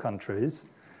small countries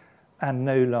and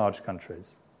no large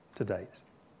countries to date,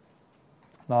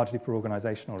 largely for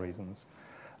organizational reasons.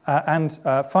 And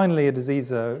finally, a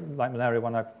disease like malaria,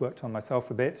 one I've worked on myself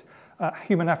a bit,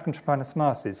 human African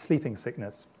trypanosomiasis, sleeping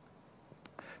sickness.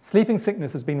 Sleeping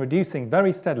sickness has been reducing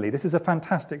very steadily. This is a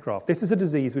fantastic graph. This is a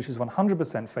disease which is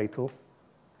 100% fatal,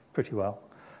 pretty well,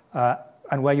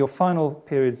 and where your final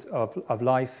periods of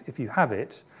life, if you have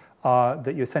it, are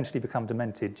that you essentially become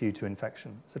demented due to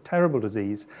infection. It's a terrible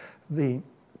disease. The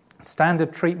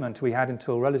standard treatment we had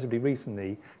until relatively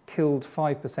recently killed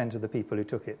 5% of the people who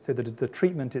took it. So the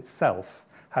treatment itself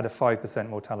had a 5%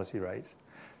 mortality rate.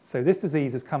 So this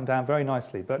disease has come down very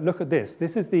nicely. But look at this.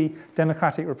 This is the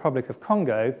Democratic Republic of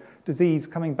Congo, disease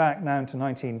coming back now to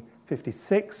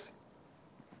 1956.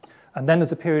 And then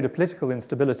there's a period of political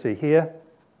instability here.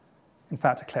 In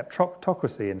fact, a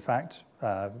kleptocracy, in fact,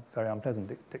 very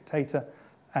unpleasant dictator,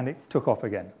 and it took off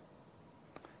again.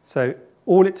 So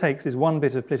all it takes is one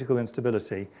bit of political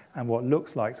instability, and what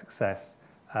looks like success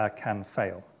can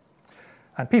fail.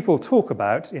 And people talk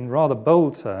about, in rather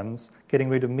bold terms, getting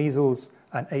rid of measles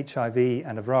and HIV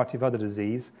and a variety of other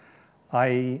disease.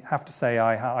 I have to say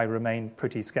I remain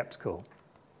pretty skeptical.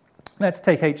 Let's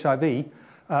take HIV.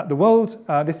 The world,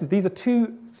 these are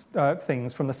two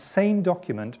things from the same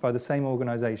document by the same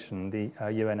organization, the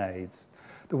UNAIDS.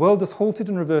 The world has halted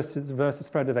and reversed the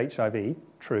spread of HIV,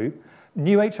 true.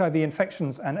 New HIV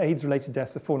infections and AIDS-related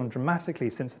deaths have fallen dramatically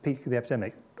since the peak of the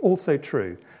epidemic, also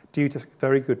true, due to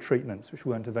very good treatments which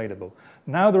weren't available.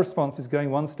 Now the response is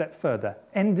going one step further,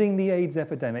 ending the AIDS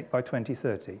epidemic by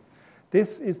 2030.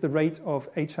 This is the rate of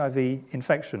HIV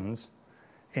infections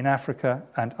in Africa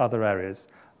and other areas.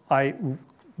 I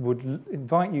would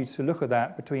invite you to look at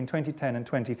that between 2010 and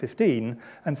 2015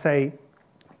 and say,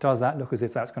 does that look as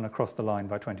if that's going to cross the line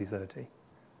by 2030?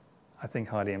 I think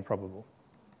highly improbable.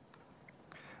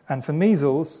 And for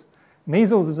measles,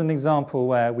 Measles is an example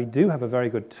where we do have a very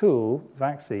good tool,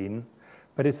 vaccine,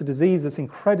 but it's a disease that's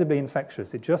incredibly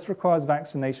infectious. It just requires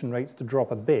vaccination rates to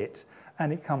drop a bit,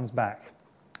 and it comes back.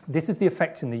 This is the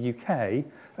effect in the UK,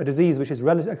 a disease which is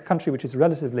a country which is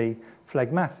relatively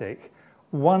phlegmatic.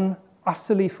 One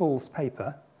utterly false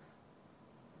paper,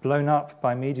 blown up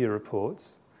by media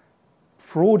reports,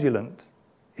 fraudulent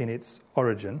in its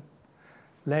origin,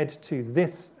 led to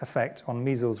this effect on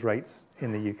measles rates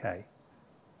in the UK.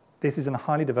 This is in a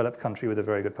highly developed country with a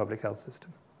very good public health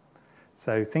system.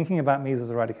 So thinking about measles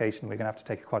eradication, we're going to have to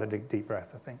take quite a deep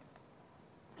breath, I think.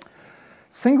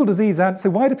 Single disease, so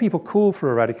why do people call for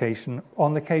eradication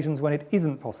on the occasions when it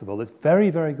isn't possible? There's very,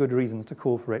 very good reasons to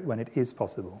call for it when it is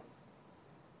possible.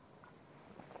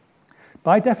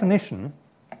 By definition,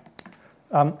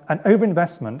 an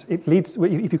overinvestment, it leads,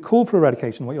 if you call for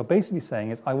eradication, what you're basically saying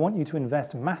is, I want you to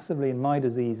invest massively in my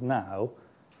disease now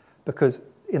because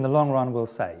in the long run we'll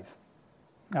save.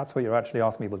 That's what you're actually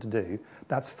asking people to do.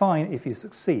 That's fine if you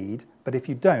succeed, but if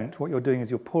you don't, what you're doing is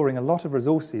you're pouring a lot of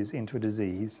resources into a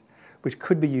disease which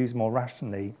could be used more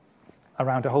rationally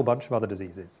around a whole bunch of other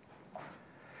diseases.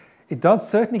 It does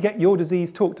certainly get your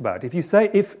disease talked about. If you say,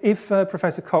 if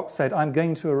Professor Cox said, I'm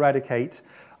going to eradicate,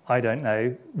 I don't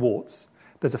know, warts,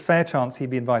 there's a fair chance he'd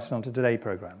be invited onto today's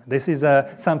programme. This is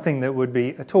something that would be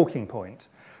a talking point.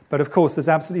 But of course, there's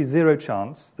absolutely zero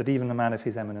chance that even a man of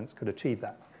his eminence could achieve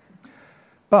that.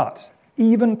 But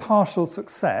even partial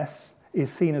success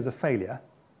is seen as a failure.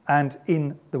 And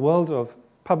in the world of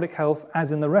public health,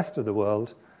 as in the rest of the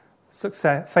world,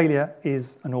 failure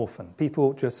is an orphan.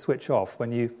 People just switch off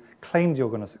when you've claimed you're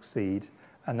going to succeed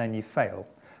and then you fail.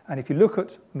 And if you look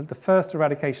at the first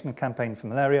eradication campaign for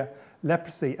malaria,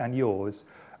 leprosy and yours,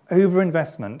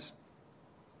 overinvestment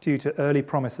due to early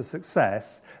promise of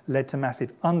success led to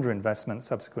massive underinvestment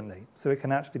subsequently. So it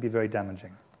can actually be very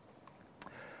damaging.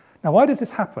 Now, why does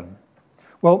this happen?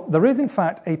 Well, there is, in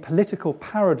fact, a political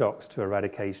paradox to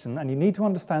eradication, and you need to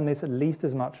understand this at least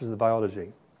as much as the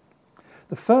biology.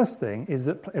 The first thing is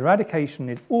that eradication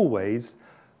is always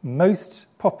most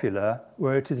popular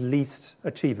where it is least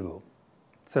achievable.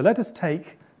 So let us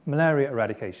take malaria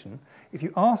eradication. If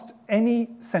you asked any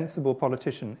sensible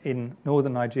politician in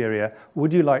northern Nigeria,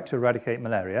 would you like to eradicate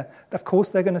malaria? Of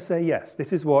course they're going to say yes.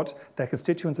 This is what their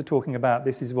constituents are talking about.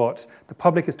 This is what the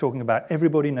public is talking about.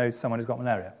 Everybody knows someone who's got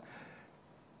malaria.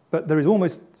 But there is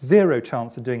almost zero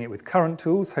chance of doing it with current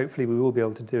tools. Hopefully we will be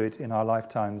able to do it in our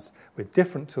lifetimes with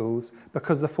different tools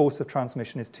because the force of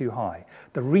transmission is too high.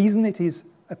 The reason it is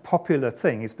a popular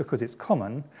thing is because it's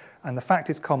common, and the fact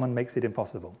it's common makes it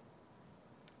impossible.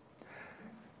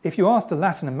 If you asked a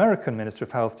Latin American Minister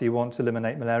of Health, do you want to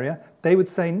eliminate malaria? They would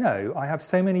say, no, I have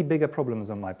so many bigger problems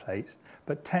on my plate,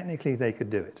 but technically they could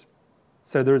do it.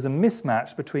 So there is a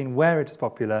mismatch between where it is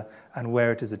popular and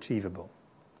where it is achievable.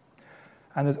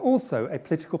 And there's also a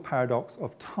political paradox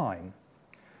of time.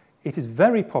 It is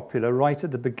very popular right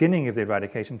at the beginning of the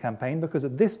eradication campaign because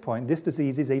at this point, this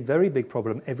disease is a very big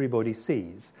problem everybody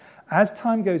sees. As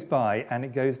time goes by and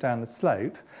it goes down the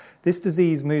slope, this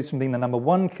disease moves from being the number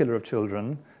 1 killer of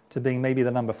children to being maybe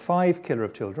the number 5 killer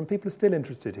of children. People are still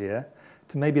interested here.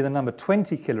 To maybe the number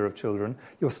 20 killer of children.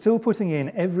 You're still putting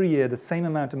in every year the same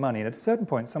amount of money. And at a certain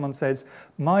point, someone says,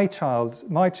 my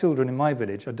children in my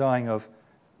village are dying of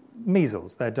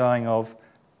measles. They're dying of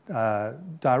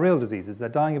diarrheal diseases. They're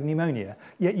dying of pneumonia.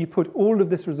 Yet you put all of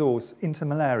this resource into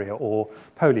malaria or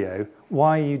polio.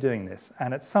 Why are you doing this?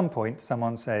 And at some point,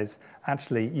 someone says,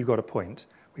 actually, you've got a point.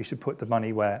 We should put the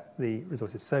money where the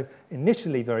resources. So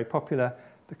initially very popular.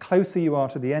 The closer you are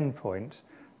to the end point,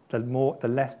 the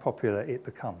less popular it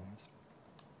becomes.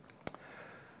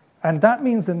 And that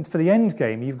means that for the end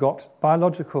game, you've got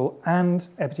biological and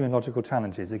epidemiological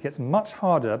challenges. It gets much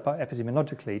harder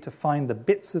epidemiologically to find the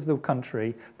bits of the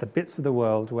country, the bits of the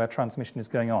world where transmission is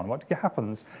going on. What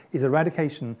happens is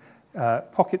eradication,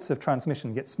 pockets of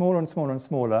transmission get smaller and smaller and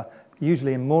smaller,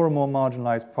 usually in more and more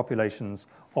marginalized populations,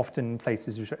 often in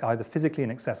places which are either physically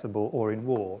inaccessible or in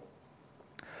war.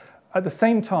 At the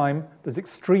same time, there's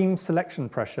extreme selection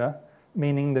pressure,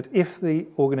 meaning that if the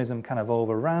organism can evolve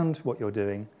around what you're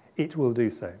doing, it will do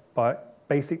so.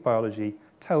 Basic biology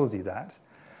tells you that.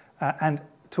 And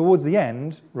towards the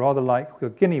end, rather like a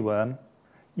guinea worm,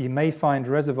 you may find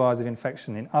reservoirs of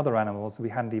infection in other animals that we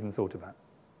hadn't even thought about.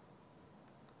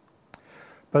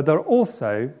 But there are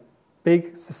also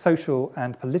big social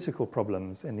and political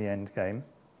problems in the end game,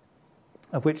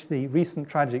 of which the recent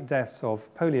tragic deaths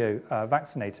of polio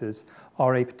vaccinators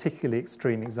are a particularly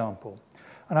extreme example.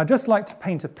 And I'd just like to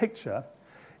paint a picture.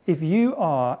 If you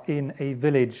are in a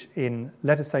village in,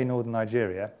 let us say, northern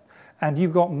Nigeria, and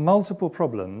you've got multiple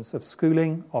problems of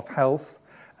schooling, of health,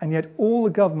 And yet all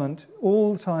the government,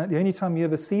 all the time, the only time you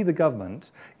ever see the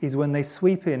government is when they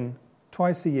sweep in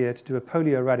twice a year to do a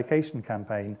polio eradication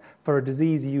campaign for a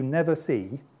disease you never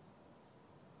see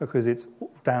because it's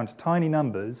down to tiny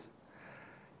numbers.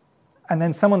 And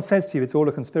then someone says to you it's all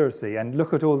a conspiracy, and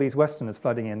look at all these Westerners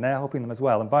flooding in, they're helping them as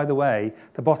well. And by the way,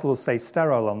 the bottles say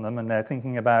sterile on them, and they're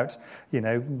thinking about,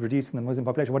 reducing the Muslim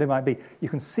population, whatever it might be. You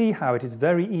can see how it is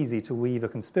very easy to weave a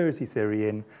conspiracy theory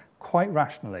in quite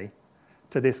rationally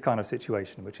to this kind of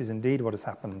situation, which is indeed what has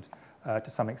happened to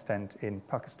some extent in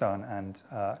Pakistan and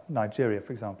Nigeria,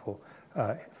 for example,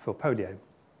 for polio.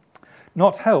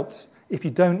 Not helped if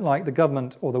you don't like the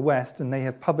government or the West and they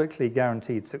have publicly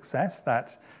guaranteed success.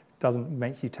 That doesn't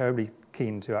make you terribly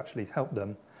keen to actually help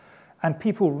them. And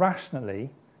people rationally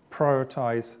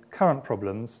prioritize current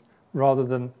problems rather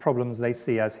than problems they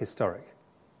see as historic.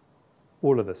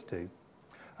 All of us do.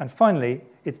 And finally,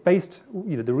 it's based,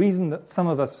 the reason that some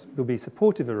of us will be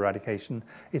supportive of eradication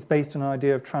is based on an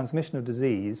idea of transmission of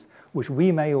disease, which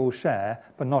we may all share,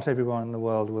 but not everyone in the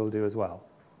world will do as well.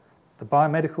 The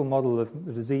biomedical model of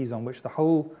the disease on which the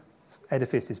whole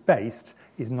edifice is based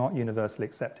is not universally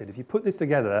accepted. If you put this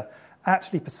together,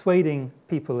 actually persuading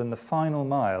people in the final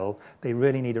mile they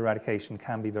really need eradication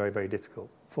can be very, very difficult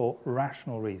for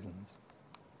rational reasons.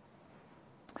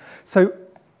 So,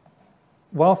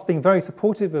 whilst being very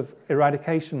supportive of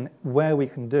eradication where we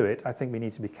can do it, I think we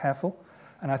need to be careful.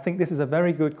 And I think this is a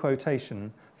very good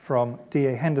quotation from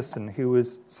D.A. Henderson, who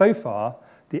was so far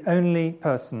the only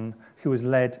person who has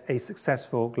led a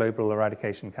successful global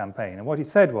eradication campaign. And what he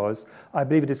said was, I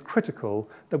believe it is critical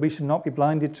that we should not be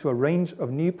blinded to a range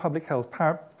of new public health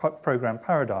program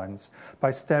paradigms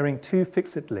by staring too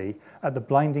fixedly at the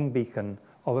blinding beacon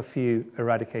of a few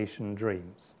eradication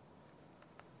dreams.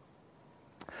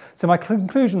 So my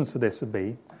conclusions for this would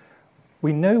be,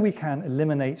 we know we can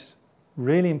eliminate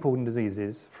really important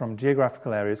diseases from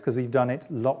geographical areas because we've done it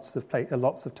lots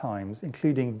of times,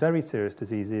 including very serious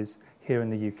diseases here in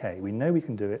the UK. We know we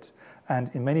can do it,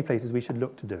 and in many places we should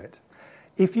look to do it.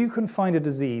 If you can find a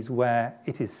disease where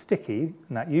it is sticky,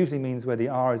 and that usually means where the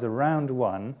R is around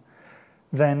 1,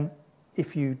 then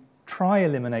if you try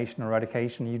elimination or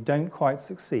eradication, you don't quite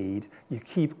succeed, you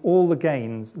keep all the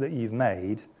gains that you've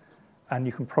made, and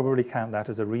you can probably count that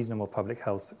as a reasonable public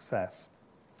health success.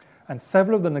 And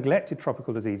several of the neglected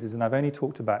tropical diseases, and I've only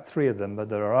talked about 3 of them, but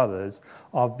there are others,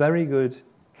 are very good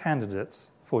candidates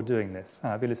for doing this.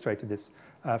 And I've illustrated this,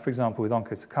 for example, with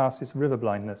onchocerciasis, river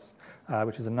blindness,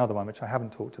 which is another one which I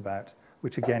haven't talked about,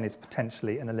 which again is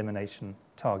potentially an elimination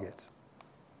target.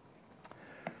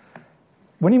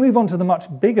 When you move on to the much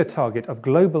bigger target of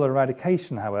global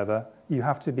eradication, however, you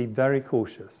have to be very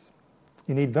cautious.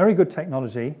 You need very good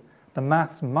technology, the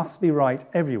maths must be right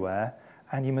everywhere,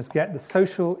 and you must get the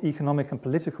social, economic, and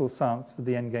political science for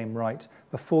the end game right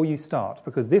before you start,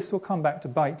 because this will come back to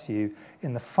bite you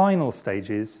in the final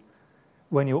stages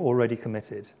when you're already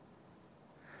committed.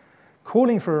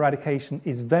 Calling for eradication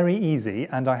is very easy,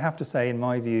 and I have to say, in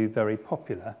my view, very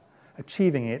popular.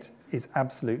 Achieving it is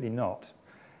absolutely not.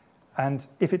 And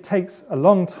if it takes a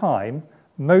long time,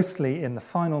 mostly in the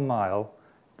final mile,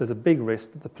 there's a big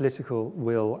risk that the political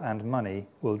will and money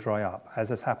will dry up, as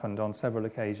has happened on several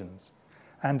occasions.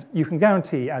 And you can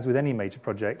guarantee, as with any major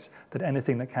project, that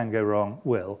anything that can go wrong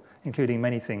will, including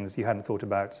many things you hadn't thought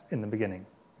about in the beginning.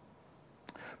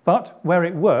 But where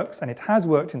it works, and it has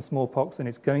worked in smallpox, and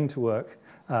it's going to work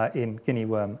in guinea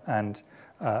worm and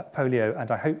polio, and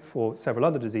I hope for several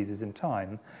other diseases in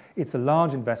time, it's a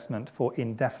large investment for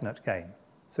indefinite gain.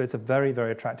 So it's a very,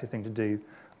 very attractive thing to do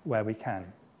where we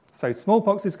can. So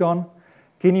smallpox is gone,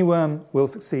 guinea worm will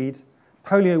succeed,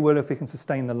 polio will if we can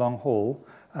sustain the long haul,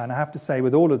 and I have to say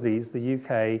with all of these, the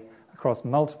UK, across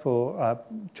multiple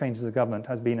changes of government,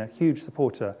 has been a huge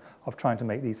supporter of trying to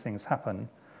make these things happen.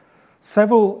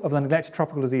 Several of the neglected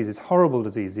tropical diseases, horrible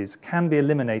diseases, can be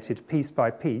eliminated piece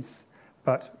by piece,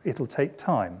 but it'll take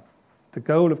time. The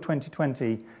goal of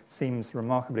 2020 seems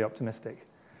remarkably optimistic.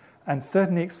 And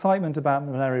certainly excitement about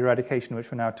malaria eradication, which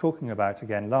we're now talking about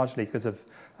again, largely because of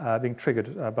being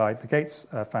triggered by the Gates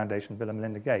Foundation, Bill and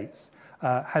Melinda Gates,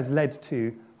 has led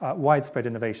to widespread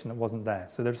innovation that wasn't there.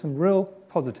 So there are some real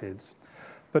positives.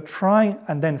 But trying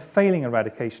and then failing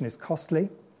eradication is costly.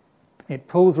 It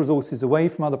pulls resources away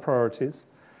from other priorities.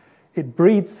 It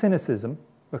breeds cynicism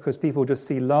because people just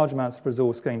see large amounts of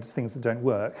resource going to things that don't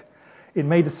work. It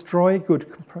may destroy good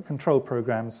control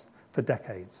programs for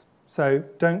decades. So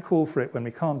don't call for it when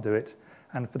we can't do it.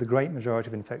 And for the great majority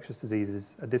of infectious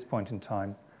diseases at this point in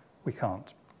time, we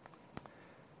can't.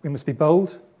 We must be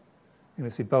bold. We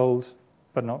must be bold,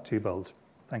 but not too bold.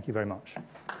 Thank you very much.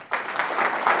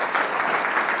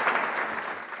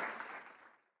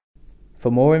 For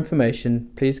more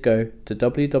information, please go to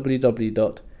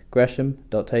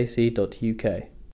www.gresham.ac.uk.